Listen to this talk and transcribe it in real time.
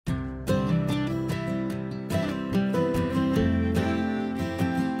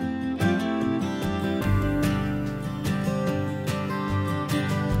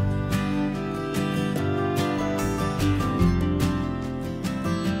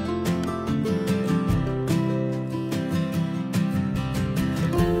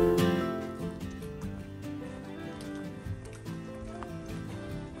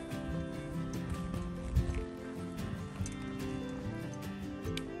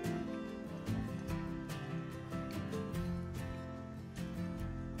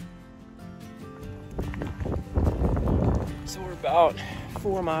So we're about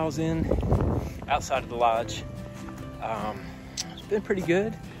 4 miles in outside of the lodge. It's been pretty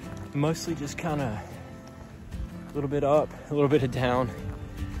good. Mostly just kind of a little bit up, a little bit of down.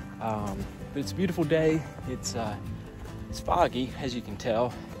 But it's a beautiful day. It's foggy, as you can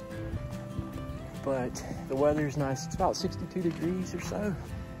tell. But the weather's nice. It's about 62 degrees or so.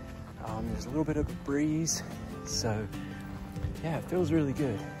 There's a little bit of a breeze. So yeah, it feels really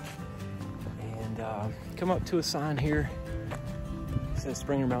good. And come up to a sign here. It says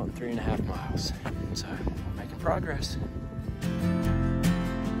Springer Mountain 3.5 miles. So we're making progress.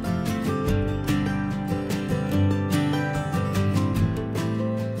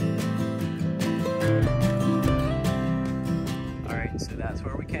 All right, so that's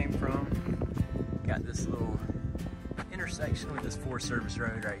where we came from. Got this little intersection with this Forest Service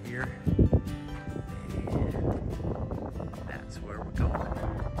road right here. And that's where we're going.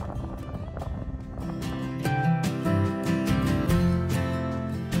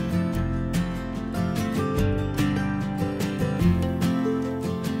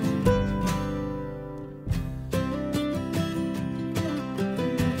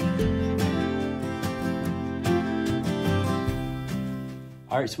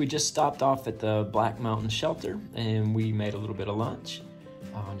 All right, so we just stopped off at the Black Mountain Shelter and we made a little bit of lunch.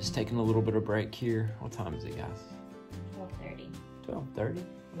 Just taking a little bit of break here. What time is it, guys? 12:30. 12:30,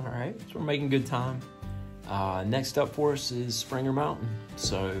 all right, so we're making good time. Next up for us is Springer Mountain.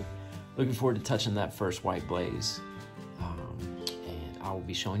 So looking forward to touching that first white blaze. And I will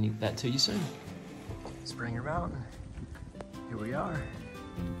be showing you that to you soon. Springer Mountain, here we are.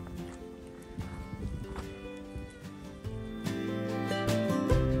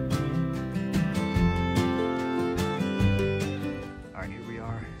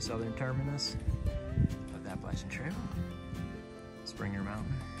 Southern terminus of the Appalachian Trail, Springer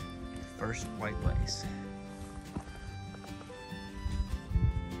Mountain, first white blaze.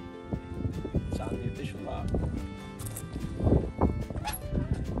 It's on the official log.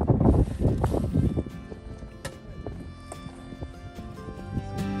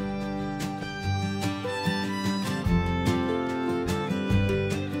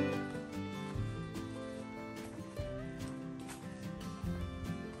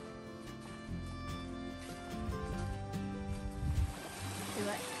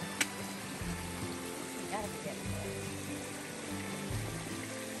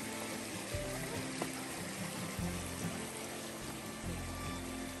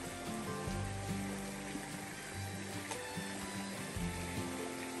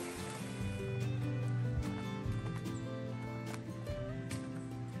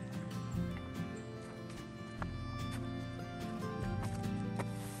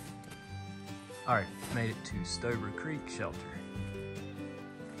 All right, made it to Stover Creek Shelter.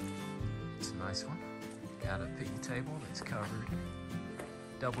 It's a nice one. Got a picnic table that's covered,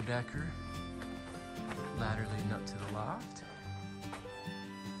 double decker, ladder leading up to the loft.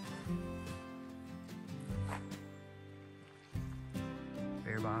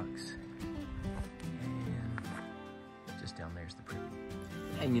 Bear box, and just down there's the privy.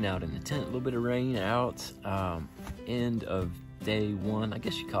 Hanging out in the tent, a little bit of rain out. End of day one, I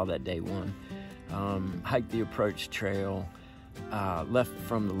guess you call that day one. Hiked the approach trail, left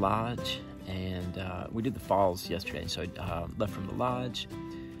from the lodge, and we did the falls yesterday. So left from the lodge,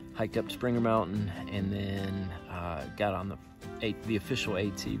 hiked up to Springer Mountain, and then got on the official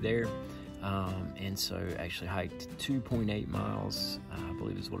AT there. And so actually hiked 2.8 miles, I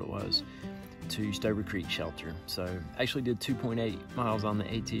believe is what it was, to Stover Creek Shelter. So actually did 2.8 miles on the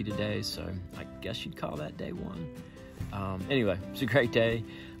AT today, so I guess you'd call that day one. Anyway, it's a great day,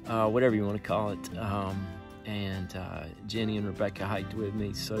 whatever you want to call it. And Jenny and Rebecca hiked with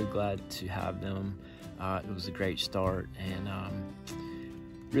me. So glad to have them. It was a great start, and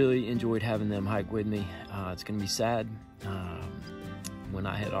really enjoyed having them hike with me. It's going to be sad when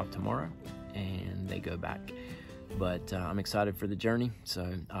I head off tomorrow and they go back. But I'm excited for the journey,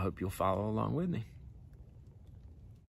 so I hope you'll follow along with me.